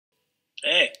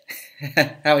Hey,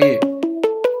 How are you?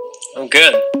 I'm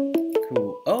good.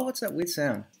 Cool. Oh, what's that weird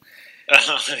sound? Yeah.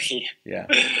 Yeah.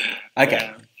 Okay.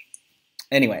 Yeah.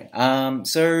 Anyway,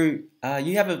 so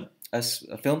you have a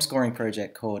film scoring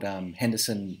project called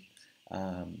Henderson-Maroon.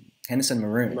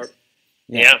 Mer-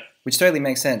 Yeah, Yeah. which totally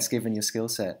makes sense given your skill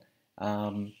set.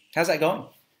 How's that going?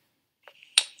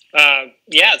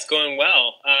 Yeah, it's going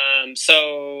well.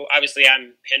 So obviously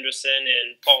I'm Henderson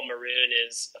and Paul Maroon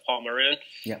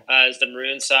Yeah. is the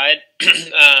Maroon side.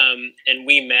 And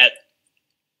we met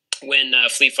when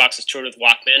Fleet Foxes toured with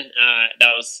Walkman.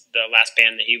 That was the last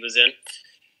band that he was in.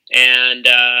 And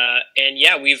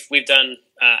yeah, we've done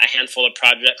a handful of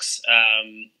projects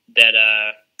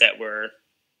that were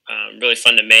really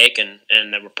fun to make and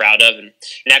that we're proud of. And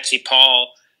actually,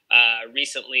 Paul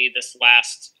recently this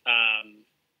last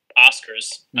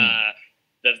Oscars, Mm.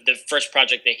 the first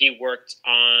project that he worked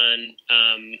on,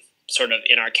 sort of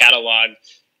in our catalog,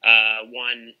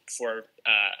 won for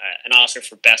an Oscar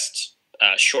for best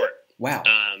short. Wow.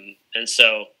 And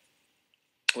so,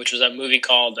 which was a movie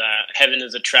called Heaven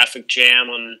is a Traffic Jam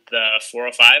on the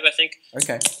 405, I think.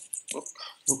 Okay.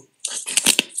 Oop.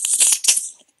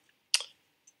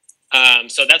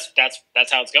 So that's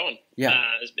how it's going. Yeah,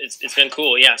 It's been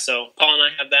cool. Yeah. So Paul and I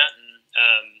have that,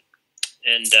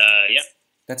 and yeah,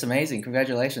 that's amazing.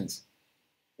 Congratulations.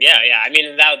 yeah. I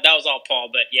mean that was all Paul,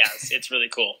 but yeah, it's really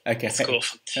cool. Okay. It's cool.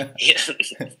 Yeah.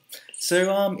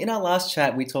 So, in our last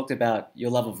chat, we talked about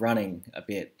your love of running a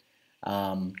bit.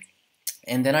 Um,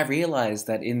 and then I realized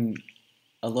that in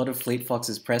a lot of Fleet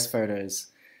Fox's press photos,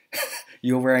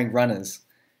 you're wearing runners.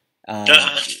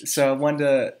 So I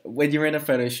wonder, when you're in a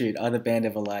photo shoot, are the band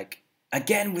ever like,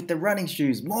 again with the running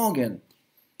shoes, Morgan?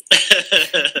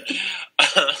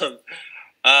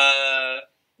 um,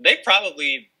 they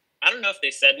probably. I don't know if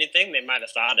they said anything. They might have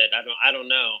thought it. I don't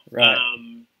know. Right.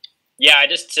 Yeah. I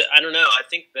don't know. I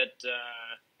think that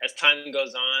as time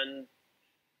goes on,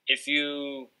 if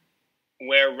you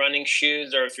wear running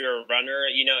shoes or if you're a runner,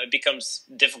 it becomes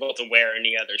difficult to wear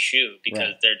any other shoe because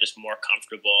Right. they're just more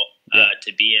comfortable Yeah.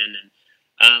 to be in.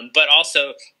 And but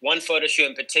also one photo shoot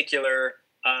in particular,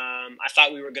 I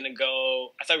thought we were going to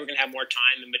have more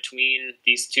time in between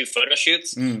these two photo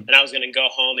shoots, Mm. and I was going to go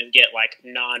home and get like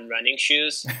non-running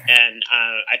shoes, and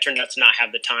I turned out to not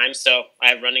have the time, so I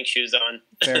have running shoes on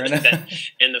Fair enough.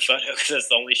 in the photo because that's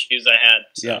the only shoes I had.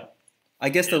 So, Yeah. I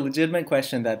guess the yeah. legitimate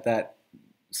question that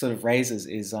sort of raises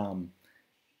is,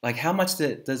 like, how much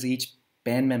does each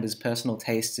band member's personal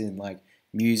taste in like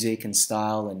music and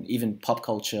style and even pop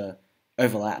culture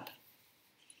overlap?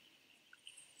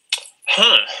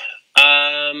 Huh.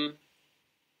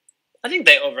 I think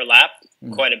they overlap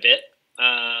Mm. quite a bit.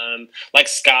 Like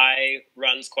Sky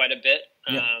runs quite a bit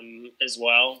Yeah. as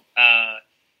well,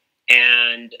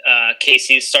 and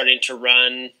Casey's starting to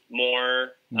run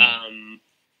more. Mm.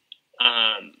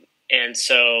 And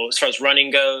so, as far as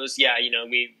running goes, yeah,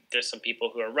 there's some people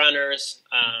who are runners,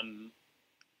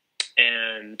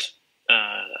 and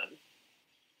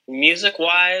music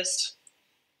wise.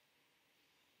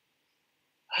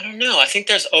 I don't know. I think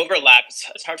there's overlap.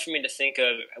 It's hard for me to think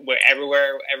of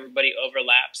everywhere everybody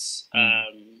overlaps.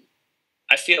 Mm.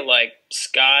 I feel like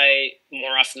Sky,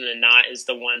 more often than not, is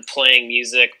the one playing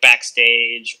music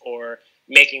backstage or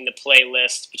making the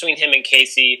playlist between him and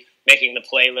Casey, making the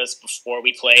playlist before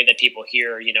we play that people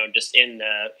hear, just in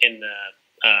the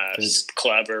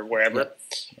club or wherever.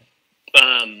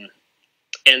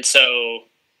 And so.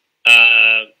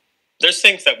 There's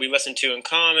things that we listen to in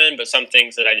common, but some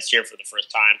things that I just hear for the first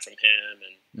time from him.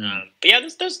 And but yeah,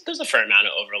 there's a fair amount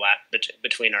of overlap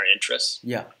between our interests,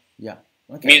 Yeah. Yeah.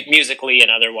 Okay. musically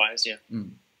and otherwise. Yeah.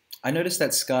 Mm. I noticed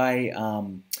that Sky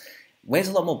wears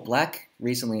a lot more black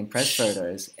recently in press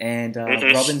photos, and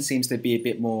Mhm. Robin seems to be a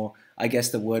bit more. I guess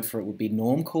the word for it would be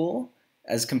normcore,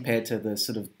 as compared to the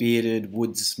sort of bearded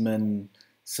woodsman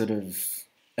sort of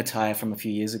attire from a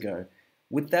few years ago.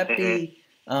 Would that Mhm. be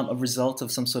a result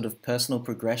of some sort of personal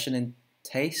progression in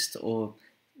taste, or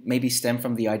maybe stem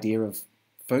from the idea of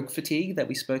folk fatigue that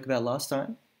we spoke about last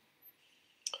time?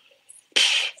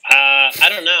 I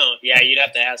don't know. Yeah, you'd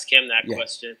have to ask him that Yeah,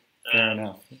 question. fair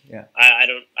enough. Yeah. I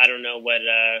don't know what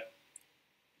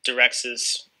directs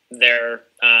their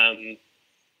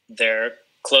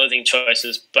clothing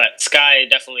choices, but Sky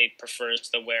definitely prefers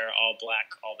to wear all black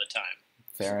all the time.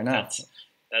 Fair enough.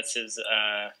 That's his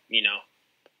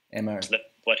MO.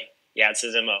 Yeah, it's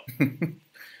his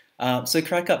MO. So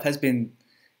Crack Up has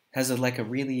a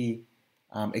really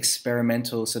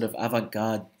experimental sort of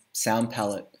avant-garde sound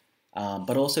palette,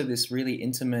 but also this really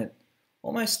intimate,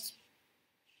 almost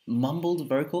mumbled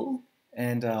vocal,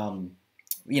 and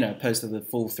opposed to the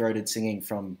full-throated singing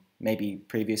from maybe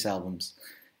previous albums,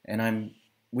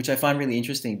 which I find really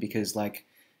interesting because like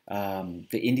the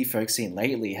indie folk scene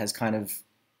lately has kind of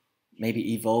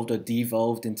maybe evolved or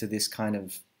devolved into this kind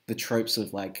of the tropes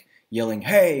of like yelling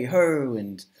 "hey ho"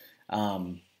 and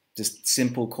just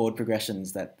simple chord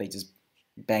progressions that they just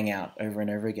bang out over and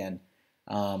over again.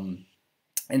 And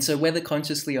so whether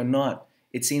consciously or not,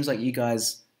 it seems like you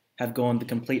guys have gone the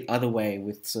complete other way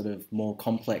with sort of more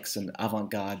complex and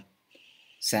avant-garde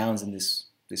sounds in this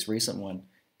recent one.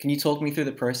 Can you talk me through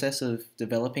the process of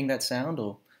developing that sound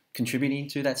or contributing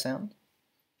to that sound?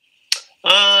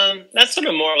 That's sort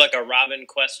of more like a Robin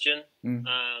question. Mm.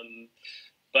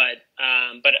 But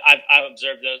I've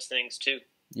observed those things too.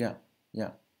 Yeah,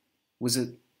 yeah. Was it?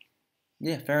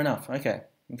 Yeah, fair enough. Okay,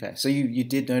 okay. So you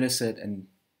did notice it and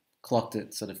clocked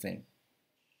it, sort of thing.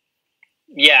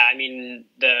 Yeah, I mean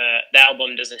the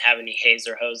album doesn't have any haze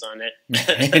or hose on it. No,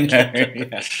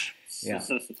 yeah.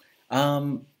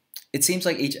 It seems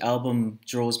like each album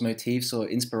draws motifs or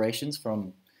inspirations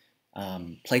from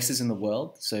places in the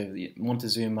world. So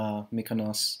Montezuma,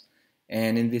 Mykonos,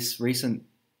 and in this recent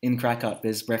in Crack Up,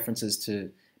 there's references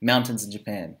to mountains in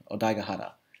Japan, or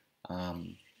Daigahara.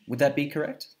 Would that be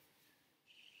correct?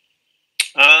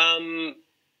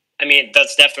 I mean,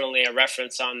 that's definitely a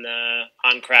reference on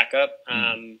Crack Up.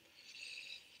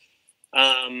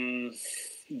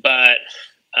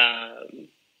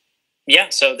 Yeah,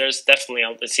 so there's definitely,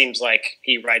 it seems like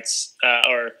he writes,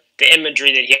 or the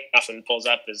imagery that he often pulls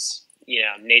up is,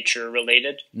 nature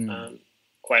related,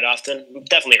 quite often.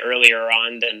 Definitely earlier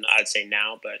on than I'd say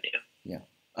now, but yeah. Yeah.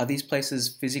 Are these places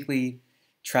physically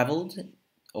traveled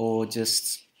or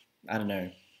just, I don't know,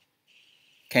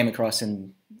 came across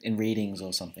in readings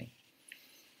or something?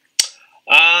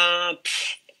 I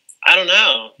don't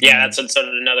know. Yeah, that's sort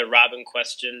of another Robin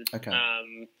question. Okay.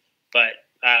 But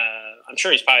I'm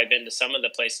sure he's probably been to some of the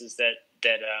places that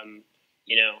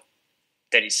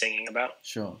he's singing about.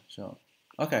 Sure.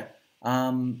 Okay.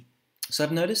 So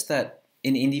I've noticed that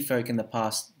in indie folk in the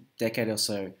past decade or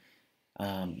so,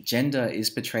 gender is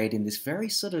portrayed in this very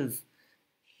sort of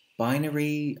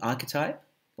binary archetype.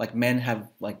 Like men have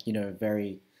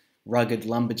very rugged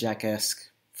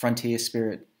lumberjack-esque frontier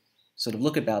spirit sort of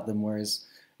look about them, whereas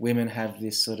women have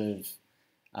this sort of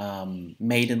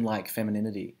maiden-like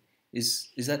femininity. Is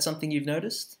that something you've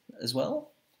noticed as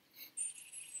well?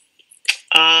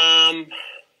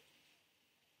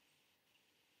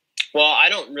 Well, I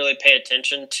don't really pay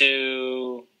attention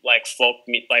to like folk,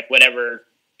 like whatever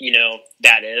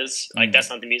that is. Like that's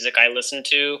not the music I listen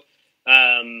to.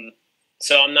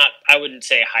 So I'm not. I wouldn't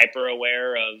say hyper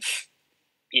aware of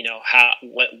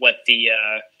what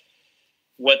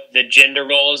the gender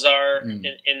roles are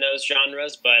in those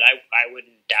genres, but I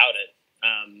wouldn't doubt it.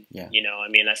 I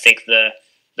mean, I think the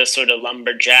sort of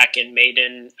lumberjack and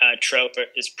maiden trope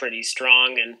is pretty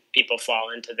strong, and people fall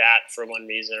into that for one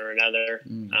reason or another.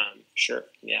 Sure,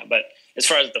 yeah. But as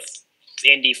far as the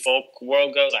indie folk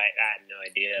world goes, I had no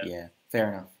idea. Yeah, fair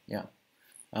enough. Yeah.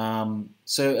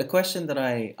 So a question that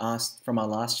I asked from our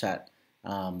last chat,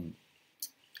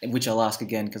 which I'll ask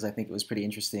again because I think it was pretty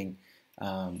interesting.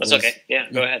 That's okay. Yeah,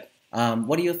 go ahead.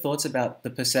 What are your thoughts about the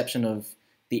perception of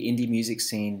the indie music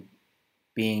scene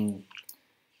being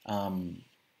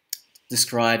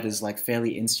described as like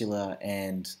fairly insular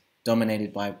and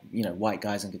dominated by white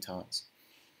guys and guitars?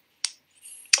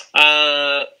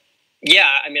 Yeah,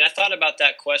 I mean, I thought about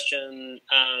that question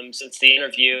since the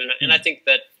interview, and I think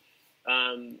that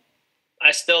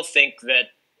I still think that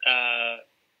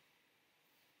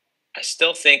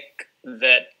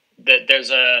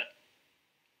there's a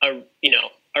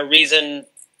reason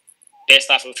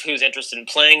based off of who's interested in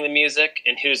playing the music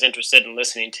and who's interested in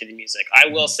listening to the music. I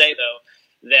will say though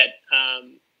that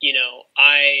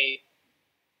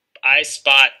I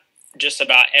spot just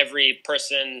about every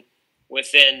person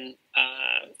within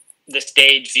the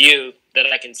stage view that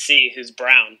I can see who's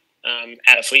brown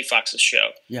at a Fleet Foxes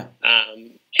show. Yeah.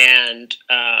 And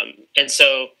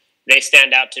so they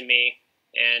stand out to me,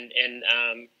 and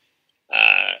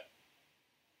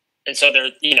so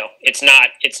they're it's not.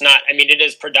 I mean, it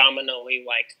is predominantly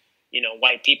like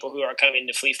white people who are coming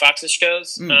to Fleet Foxes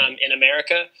shows in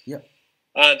America. Yeah.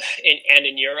 And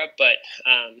in Europe, but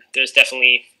there's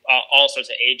definitely all sorts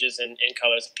of ages and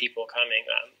colors of people coming.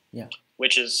 Yeah.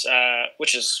 Which is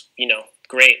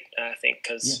great. I think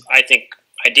because I think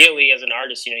ideally as an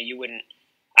artist,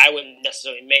 I wouldn't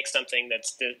necessarily make something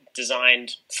that's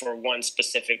designed for one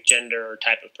specific gender or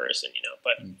type of person,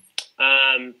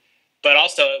 but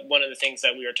also one of the things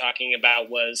that we were talking about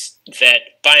was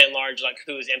that by and large, like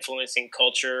who is influencing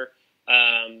culture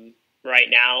right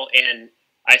now, and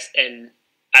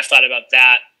I've thought about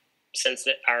that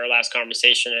our last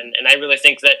conversation, and I really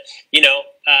think that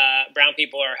brown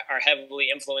people are heavily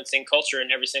influencing culture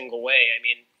in every single way. I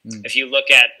mean, if you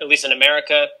look at least in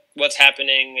America, what's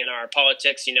happening in our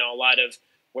politics, a lot of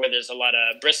where there's a lot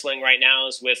of bristling right now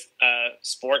is with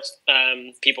sports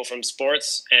people from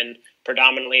sports, and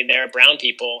predominantly they're brown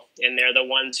people, and they're the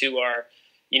ones who are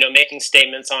making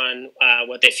statements on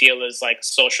what they feel is like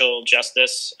social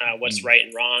justice, what's right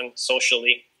and wrong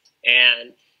socially.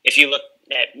 And if you look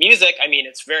at music, I mean,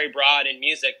 it's very broad in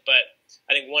music, but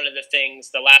I think one of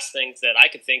the last things that I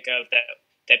could think of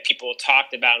that people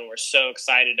talked about and were so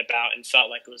excited about and felt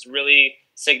like it was really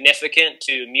significant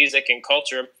to music and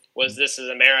culture was "This Is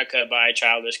America" by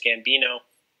Childish Gambino.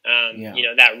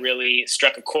 That really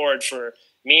struck a chord for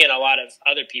me and a lot of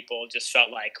other people. Just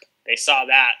felt like they saw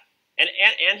that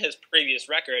and his previous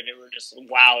record and were just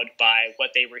wowed by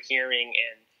what they were hearing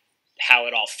and how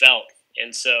it all felt.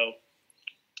 And so,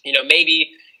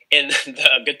 maybe in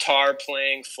the guitar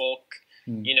playing folk,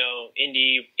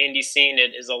 indie scene,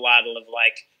 it is a lot of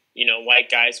like, white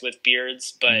guys with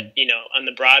beards. But, on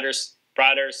the broader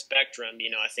spectrum,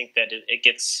 I think that it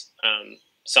gets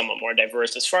somewhat more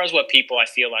diverse as far as what people I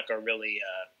feel like are really,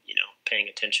 paying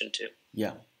attention to.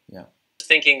 Yeah, yeah.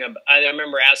 I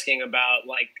remember asking about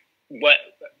like what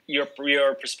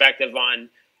your perspective on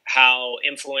how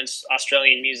influenced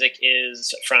Australian music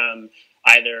is from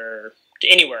either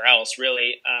anywhere else,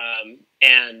 really,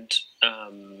 and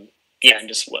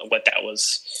just what that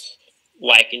was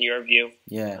like in your view.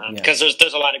 Because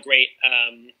there's a lot of great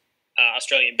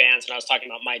Australian bands, and I was talking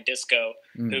about My Disco,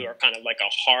 who are kind of like a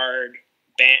hard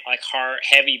band, like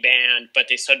heavy band, but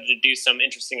they started to do some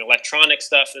interesting electronic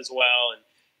stuff as well.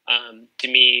 And to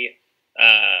me,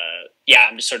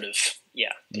 I'm just sort of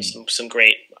there's some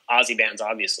great Aussie bands,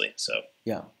 obviously. So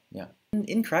yeah.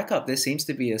 In Crack Up, there seems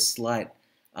to be a slight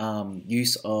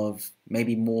use of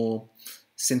maybe more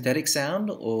synthetic sound,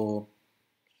 or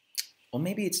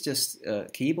maybe it's just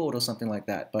keyboard or something like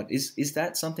that. But is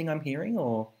that something I'm hearing,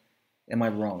 or am I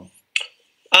wrong?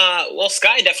 Well,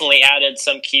 Sky definitely added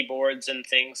some keyboards and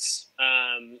things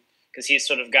because he's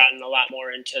sort of gotten a lot more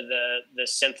into the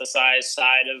synthesized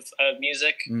side of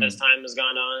music as time has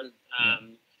gone on.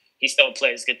 He still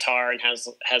plays guitar and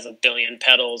has a billion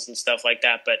pedals and stuff like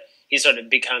that, but he's sort of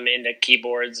become into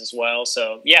keyboards as well.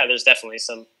 So yeah, there's definitely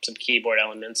some keyboard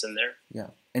elements in there. Yeah,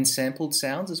 and sampled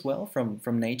sounds as well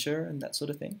from nature and that sort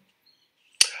of thing.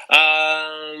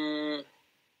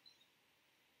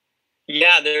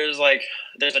 Yeah, there's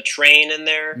a train in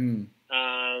there.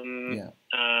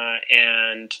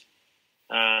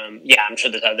 I'm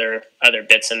sure there's other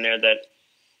bits in there that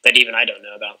even I don't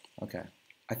know about. Okay.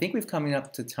 I think we've coming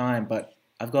up to time, but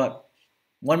I've got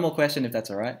one more question, if that's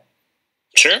all right.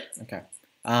 Sure. Okay.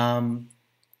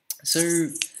 So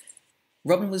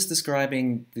Robin was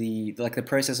describing the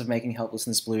process of making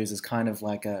Helplessness Blues as kind of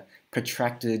like a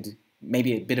protracted,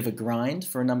 maybe a bit of a grind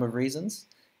for a number of reasons.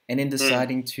 And in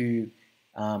deciding to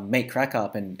make Crack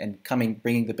Up and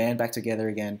bringing the band back together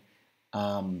again,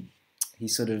 he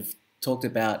sort of talked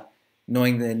about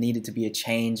knowing there needed to be a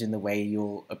change in the way you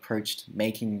all approached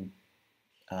making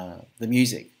the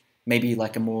music, maybe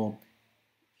like a more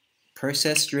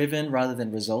process-driven rather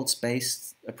than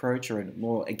results-based approach, or a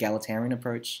more egalitarian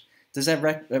approach. Does that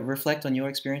reflect on your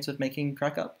experience of making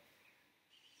Crack Up?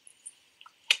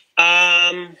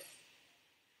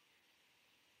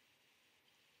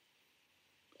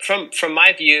 From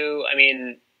my view, I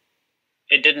mean,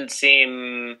 it didn't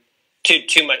seem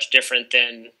too much different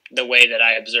than the way that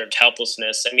I observed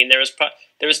Helplessness. I mean, there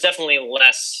was definitely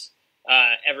less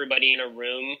everybody in a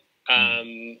room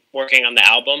working on the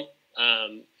album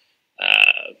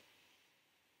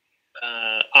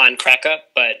on Crack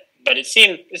Up, but it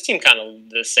seemed kind of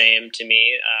the same to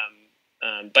me.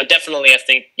 But definitely, I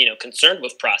think concerned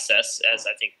with process, as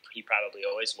I think he probably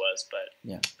always was. But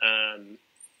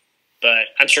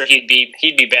I'm sure he'd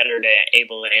be better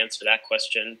able to answer that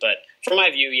question. But from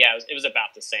my view, yeah, it was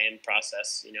about the same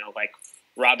process. Like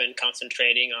Robin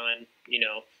concentrating on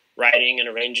writing and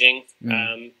arranging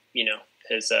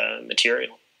his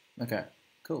material. Okay,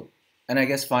 cool. And I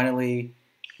guess finally,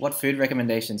 what food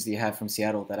recommendations do you have from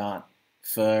Seattle that aren't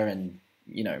pho and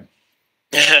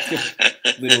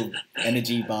little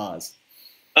energy bars?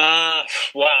 Wow,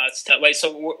 it's tough. Wait,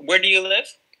 so where do you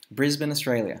live? Brisbane,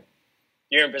 Australia.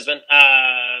 You're in Brisbane.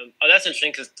 That's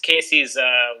interesting because Casey's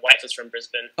wife is from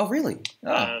Brisbane. Oh, really?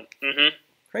 Oh,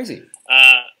 crazy.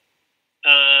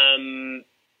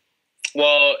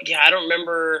 Well, yeah, I don't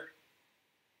remember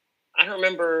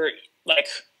like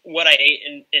what I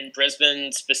ate in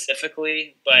Brisbane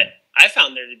specifically, but I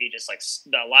found there to be just like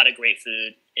a lot of great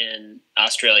food in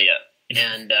Australia,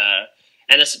 and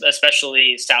and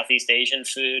especially Southeast Asian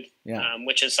food,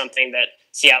 which is something that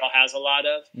Seattle has a lot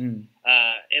of, and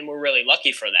we're really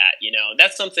lucky for that.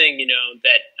 That's something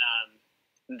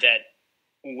that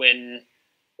when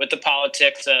with the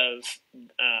politics of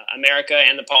America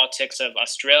and the politics of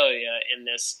Australia in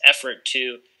this effort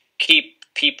to keep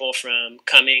people from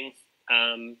coming,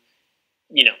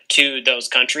 to those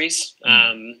countries,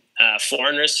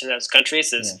 foreigners to those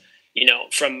countries is,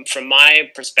 from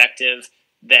my perspective,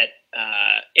 that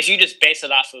if you just base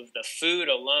it off of the food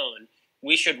alone,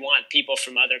 we should want people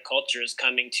from other cultures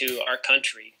coming to our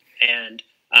country and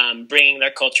bringing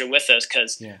their culture with us,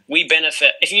 because we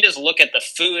benefit. If you just look at the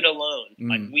food alone,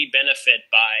 like we benefit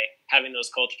by having those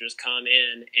cultures come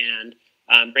in and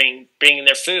bringing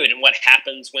their food. And what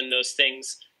happens when those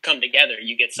things come together?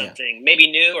 You get something maybe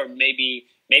new, or maybe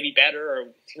better, or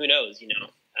who knows?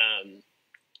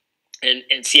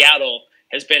 And Seattle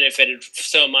has benefited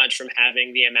so much from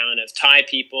having the amount of Thai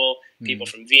people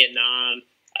from Vietnam,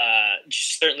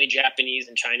 certainly Japanese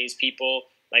and Chinese people.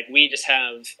 Like, we just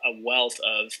have a wealth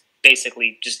of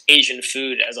basically just Asian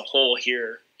food as a whole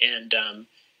here, and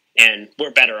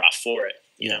we're better off for it,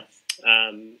 you know.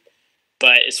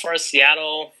 But as far as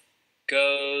Seattle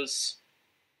goes,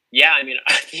 I mean,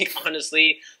 I think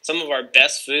honestly, some of our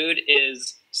best food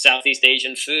is Southeast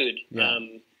Asian food,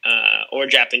 or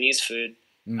Japanese food,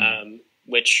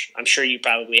 which I'm sure you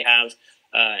probably have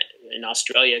in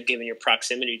Australia, given your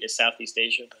proximity to Southeast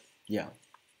Asia. Yeah,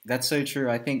 that's so true.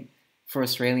 I think for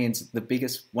Australians,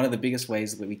 one of the biggest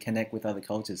ways that we connect with other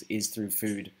cultures is through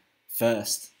food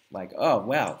first. Like, oh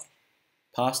wow,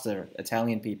 pasta,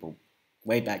 Italian people,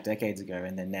 way back decades ago,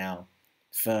 and then now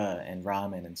pho and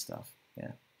ramen and stuff.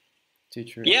 Yeah, too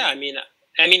true. Yeah, I mean,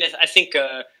 I think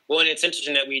and it's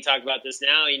interesting that we talk about this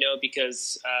now,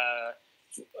 because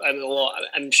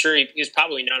I'm sure he's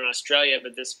probably not in Australia,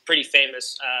 but this pretty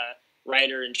famous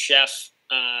writer and chef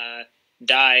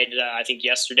died, I think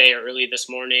yesterday or early this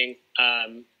morning,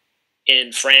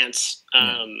 in France.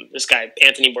 This guy,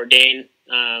 Anthony Bourdain.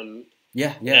 And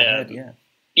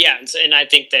I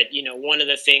think that, one of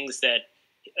the things that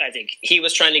I think he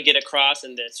was trying to get across,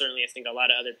 and that certainly I think a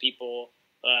lot of other people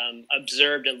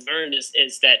observed and learned,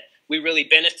 is that we really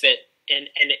benefit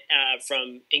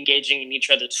from engaging in each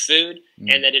other's food,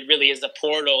 and that it really is a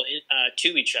portal to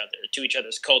each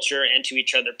other's culture, and to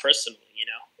each other personally,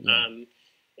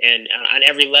 and on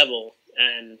every level.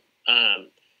 And I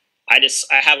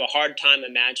have a hard time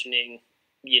imagining,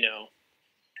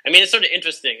 I mean, it's sort of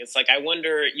interesting. It's like, I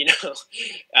wonder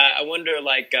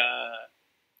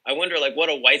what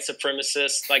a white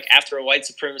supremacist, like after a white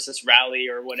supremacist rally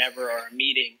or whatever, or a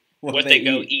meeting, what they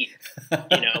go eat,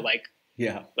 like,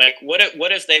 like what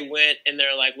if they went and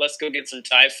they're like, let's go get some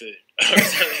Thai food or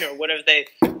something, or what if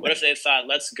they thought,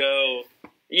 let's go,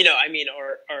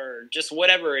 or just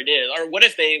whatever it is, or what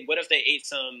if they ate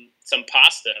some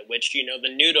pasta, which,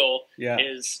 the noodle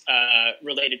is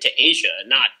related to Asia,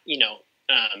 not,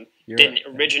 didn't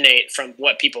originate from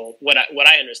what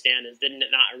I understand is didn't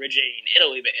not originate in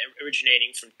Italy, but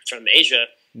originating from Asia.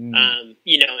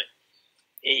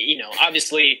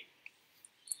 Obviously,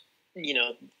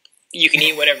 you can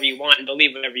eat whatever you want and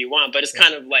believe whatever you want, but it's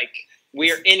kind of like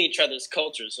we're in each other's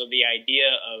culture. So the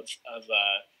idea of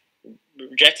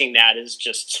rejecting that is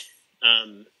just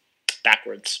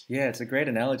backwards. Yeah, it's a great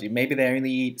analogy. Maybe they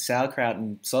only eat sauerkraut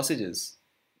and sausages.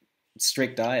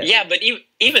 Strict diet. Yeah, but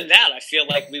even that, I feel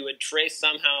like we would trace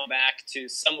somehow back to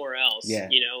somewhere else. Yeah.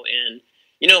 And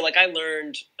like I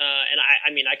learned, and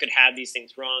I mean, I could have these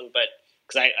things wrong, but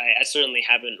because I certainly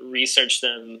haven't researched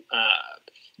them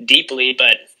deeply,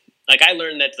 but like I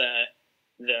learned that the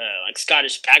like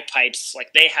Scottish bagpipes,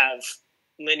 like they have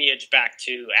lineage back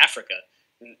to Africa.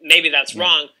 Maybe that's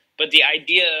wrong, but the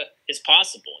idea is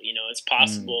possible. It's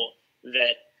possible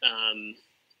that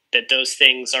that those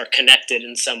things are connected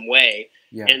in some way.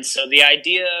 Yeah. And so the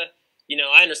idea,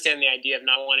 I understand the idea of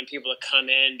not wanting people to come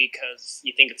in because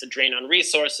you think it's a drain on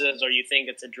resources, or you think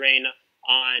it's a drain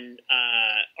on,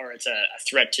 or it's a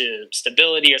threat to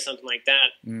stability or something like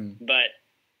that. But,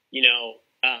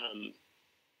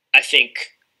 I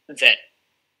think that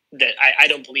I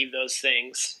don't believe those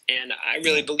things. And I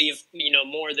really believe,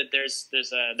 more that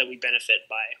that we benefit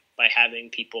by having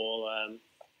people,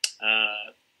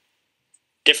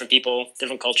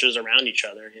 different cultures around each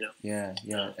other, Yeah,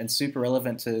 and super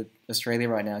relevant to Australia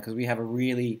right now, because we have a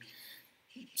really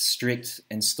strict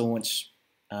and staunch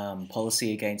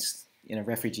policy against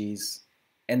refugees,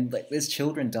 and there's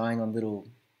children dying on little,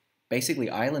 basically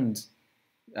island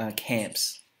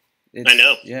camps. I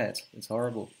know. Yeah, it's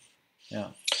horrible.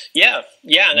 And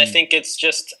I think it's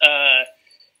just I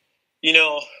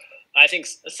think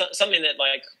something that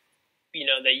like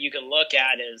that you can look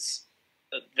at is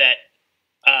that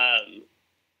um,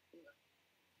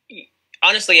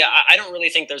 honestly, I don't really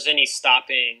think there's any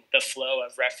stopping the flow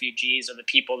of refugees or the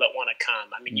people that want to come.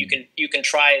 I mean, you can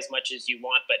try as much as you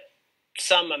want, but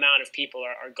some amount of people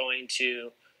are going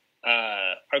to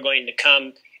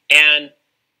come, and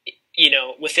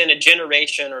within a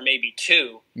generation or maybe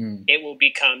two, it will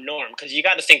become norm. Because you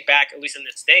got to think back, at least in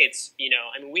the States,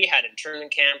 I mean, we had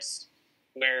internment camps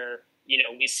where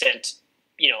we sent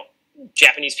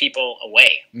Japanese people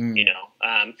away.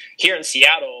 Here in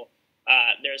Seattle,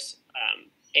 there's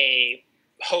a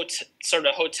sort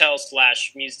of hotel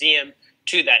 / museum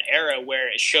to that era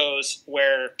where it shows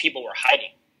where people were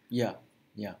hiding. Yeah.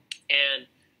 And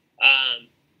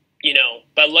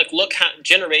but look how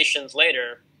generations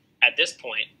later at this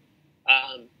point,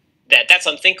 that's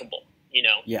unthinkable.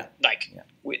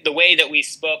 The way that we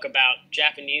spoke about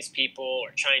Japanese people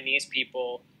or Chinese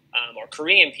people or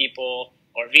Korean people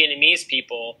or Vietnamese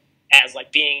people as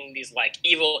like being these like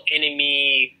evil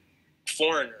enemy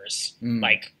foreigners,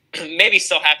 like maybe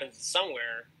still happens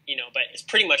somewhere, but it's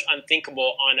pretty much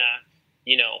unthinkable on a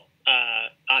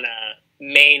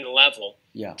main level.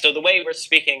 Yeah. So the way we're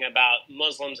speaking about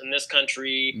Muslims in this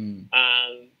country,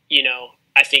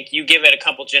 I think you give it a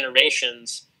couple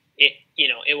generations,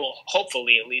 it will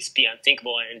hopefully at least be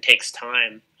unthinkable, and it takes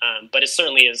time. But it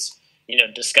certainly is,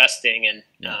 disgusting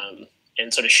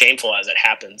and sort of shameful as it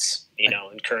happens, in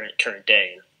current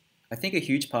day. I think a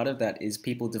huge part of that is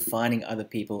people defining other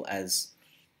people as,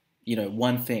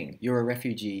 one thing. You're a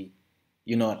refugee.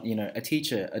 You're not, a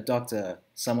teacher, a doctor,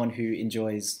 someone who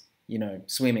enjoys,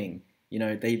 swimming.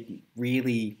 They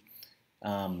really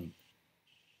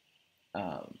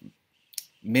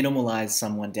minimalize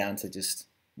someone down to just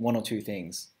one or two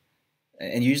things.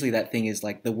 And usually that thing is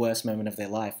like the worst moment of their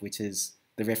life, which is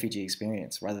the refugee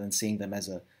experience, rather than seeing them as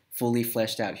a fully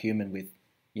fleshed out human with,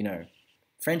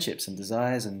 friendships and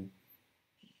desires and,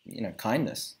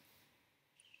 kindness.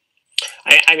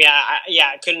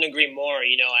 I couldn't agree more.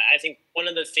 I think one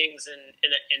of the things in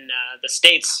the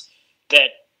States that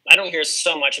I don't hear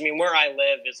so much. I mean, where I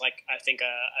live is like, I think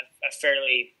a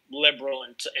fairly liberal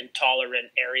and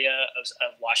tolerant area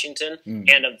of Washington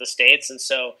and of the States. And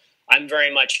so I'm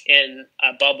very much in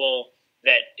a bubble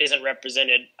that isn't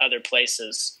represented other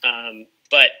places.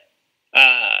 But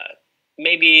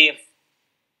maybe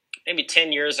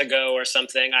 10 years ago or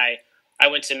something, I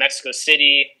went to Mexico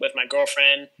City with my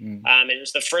girlfriend. And it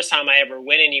was the first time I ever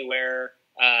went anywhere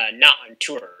not on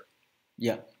tour.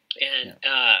 Yeah. And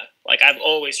I've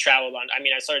always traveled on. I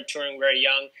mean, I started touring very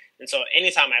young, and so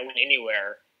anytime I went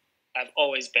anywhere, I've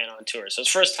always been on tour. So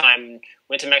it's the first time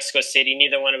went to Mexico City.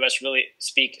 Neither one of us really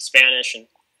speak Spanish, and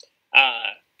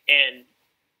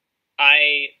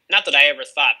I not that I ever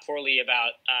thought poorly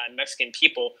about Mexican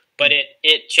people, but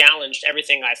it challenged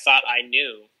everything I thought I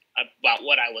knew about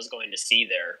what I was going to see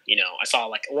there. I saw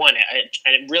like a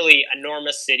really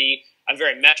enormous city. A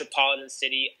very metropolitan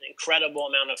city, an incredible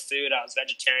amount of food. I was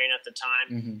vegetarian at the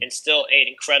time and still ate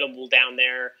incredible down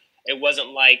there. It wasn't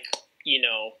like,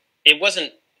 it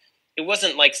wasn't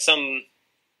like some,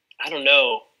 I don't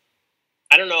know.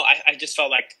 I just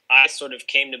felt like I sort of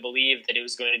came to believe that it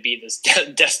was going to be this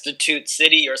destitute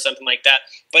city or something like that.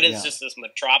 But it's just this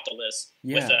metropolis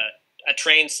with a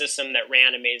train system that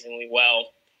ran amazingly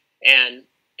well. And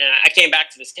I came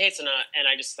back to the States and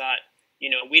I just thought,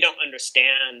 we don't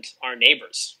understand our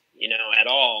neighbors, at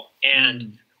all.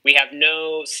 And we have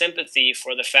no sympathy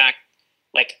for the fact,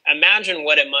 like, imagine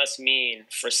what it must mean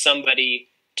for somebody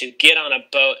to get on a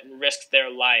boat and risk their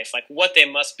life, like what they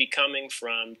must be coming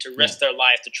from to risk their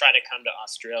life to try to come to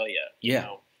Australia, you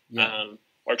know,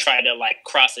 or try to like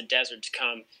cross a desert to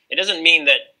come. It doesn't mean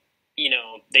that,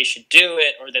 they should do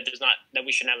it or that that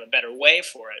we should have a better way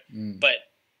for it. But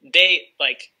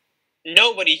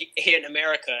nobody here in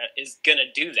America is going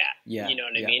to do that. Yeah. You know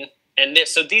what I mean? And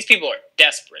so these people are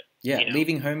desperate. Yeah.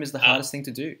 Leaving home is the hardest thing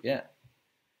to do. Yeah.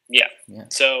 Yeah.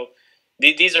 So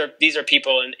these are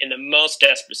people in the most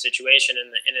desperate situation.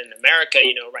 And in America,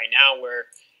 right now we're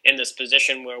in this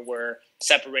position where we're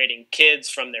separating kids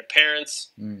from their parents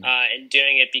and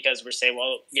doing it because we're saying,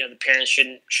 well, the parents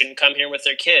shouldn't come here with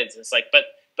their kids. It's like, but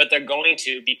they're going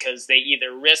to, because they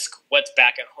either risk what's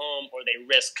back at home or they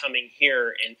risk coming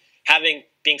here and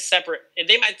being separate. And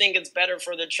they might think it's better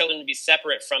for their children to be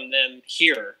separate from them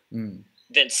here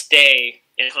than stay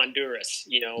in Honduras,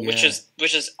 which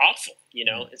is awful,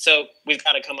 And so we've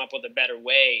got to come up with a better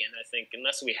way. And I think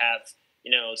unless we have,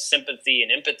 sympathy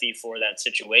and empathy for that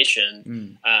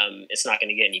situation, it's not going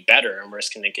to get any better. And we're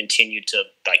just going to continue to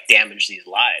like damage these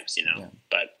lives,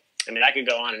 But I mean, I could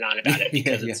go on and on about it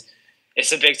because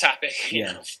it's a big topic, you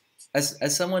know.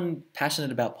 As someone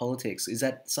passionate about politics, is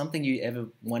that something you ever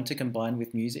want to combine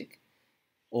with music,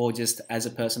 or just as a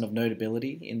person of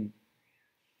notability in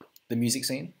the music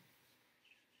scene?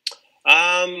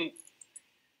 Um,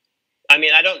 I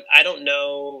mean, I don't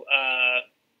know.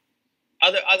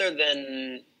 Other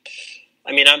than,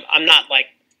 I mean, I'm not like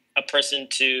a person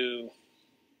to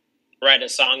write a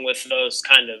song with those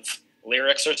kind of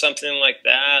lyrics or something like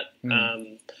that.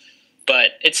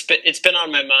 But it's been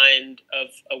on my mind of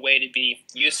a way to be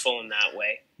useful in that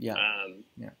way. Yeah.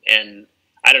 And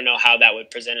I don't know how that would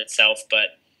present itself,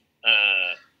 but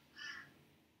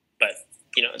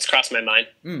you know, it's crossed my mind.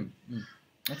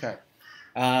 Okay.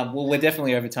 Well, we're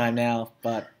definitely over time now,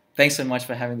 but thanks so much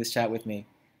for having this chat with me.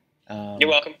 You're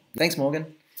welcome. Thanks,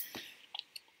 Morgan.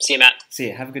 See you, Matt. See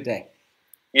you. Have a good day.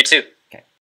 You too.